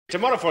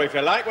Tomorrow for if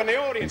you like, when the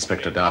audience...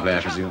 Inspector Darby, I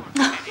presume.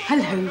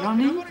 Hello,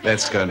 Ronnie.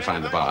 Let's go and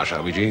find the bar,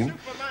 shall we, Jean?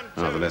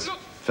 Rather less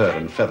fur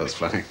and feathers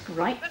flying.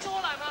 Right. That's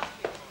all I'm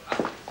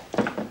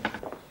asking.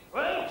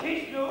 Well,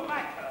 'tis no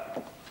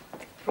matter.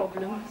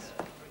 Problems?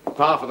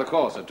 Par for the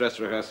course at dress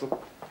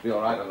rehearsal. Be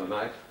all right on the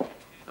night,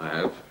 I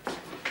hope.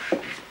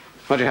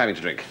 What are you having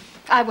to drink?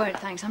 I won't,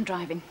 thanks. I'm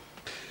driving.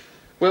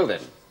 Well,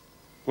 then,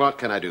 what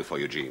can I do for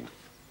you, Jean?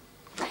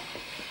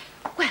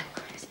 Well,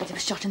 it's a bit of a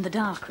shot in the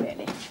dark,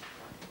 really.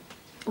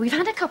 We've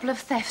had a couple of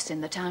thefts in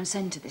the town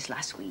centre this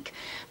last week.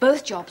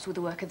 Both jobs were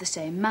the work of the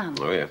same man.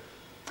 Oh, yeah.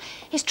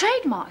 His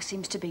trademark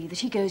seems to be that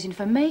he goes in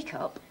for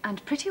makeup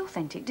and pretty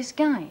authentic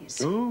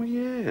disguise. Oh,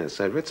 yes.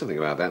 I read something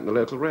about that in the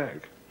local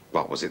rag.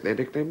 What was it they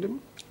nicknamed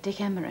him?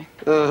 Dick Emery.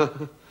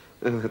 Oh,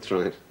 that's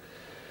right.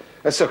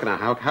 So,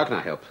 how can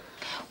I help?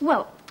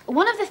 Well,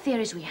 one of the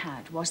theories we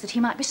had was that he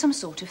might be some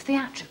sort of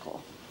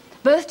theatrical.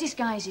 Both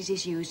disguises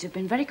he's used have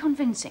been very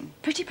convincing.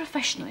 Pretty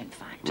professional, in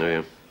fact. Oh,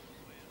 yeah.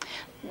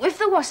 If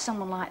there was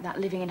someone like that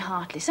living in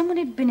Hartley, someone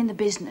who'd been in the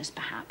business,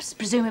 perhaps,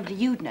 presumably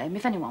you'd know him,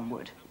 if anyone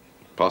would.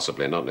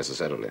 Possibly, not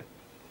necessarily.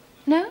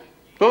 No?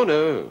 Oh,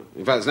 no.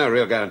 In fact, there's no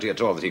real guarantee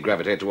at all that he'd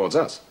gravitate towards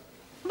us.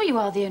 Well, you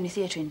are the only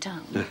theatre in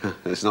town.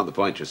 That's not the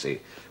point, you see.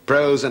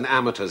 Pros and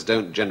amateurs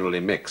don't generally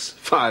mix.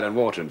 Fire and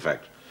water, in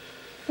fact.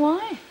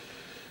 Why?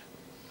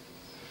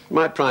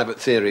 My private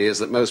theory is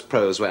that most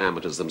pros were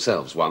amateurs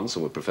themselves once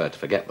and would prefer to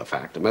forget the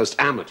fact. And most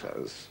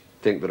amateurs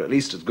think they're at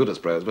least as good as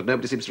pros, but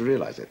nobody seems to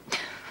realise it.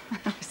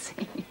 I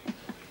see.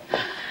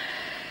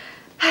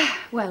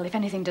 Well, if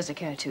anything does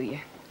occur to you.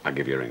 I'll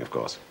give you a ring, of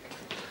course.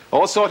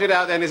 All sorted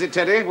out then, is it,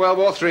 Teddy? World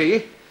War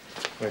III?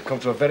 We've come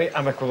to a very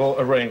amicable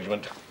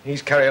arrangement.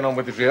 He's carrying on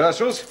with his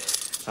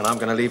rehearsals, and I'm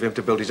going to leave him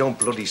to build his own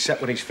bloody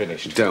set when he's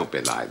finished. Don't be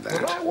like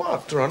that. Well,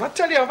 what, Ron? I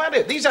tell you, I've had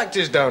it. These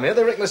actors down here,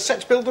 they reckon the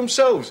sets build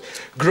themselves.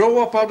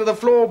 Grow up out of the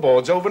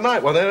floorboards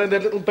overnight while they're in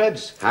their little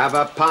beds. Have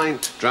a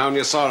pint. Drown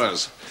your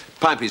sorrows.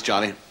 Pint, please,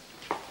 Charlie.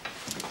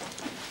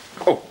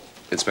 Oh,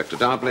 Inspector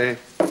Darby,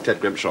 Ted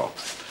Grimshaw.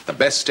 The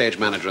best stage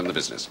manager in the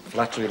business.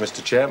 Flattery,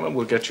 Mr. Chairman,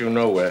 will get you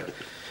nowhere.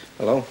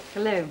 Hello?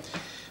 Hello.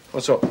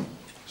 What's up?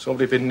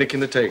 Somebody been nicking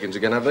the takings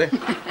again, have they?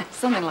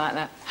 Something like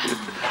that.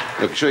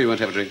 Look, sure you won't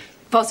have a drink?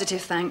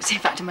 Positive, thanks. In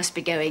fact, I must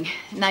be going.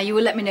 Now, you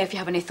will let me know if you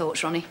have any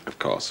thoughts, Ronnie. Of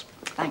course.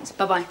 Thanks.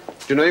 Bye-bye.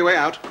 Do you know your way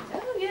out?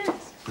 Oh,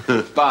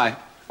 yes. Bye.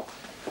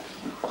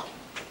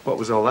 What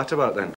was all that about, then?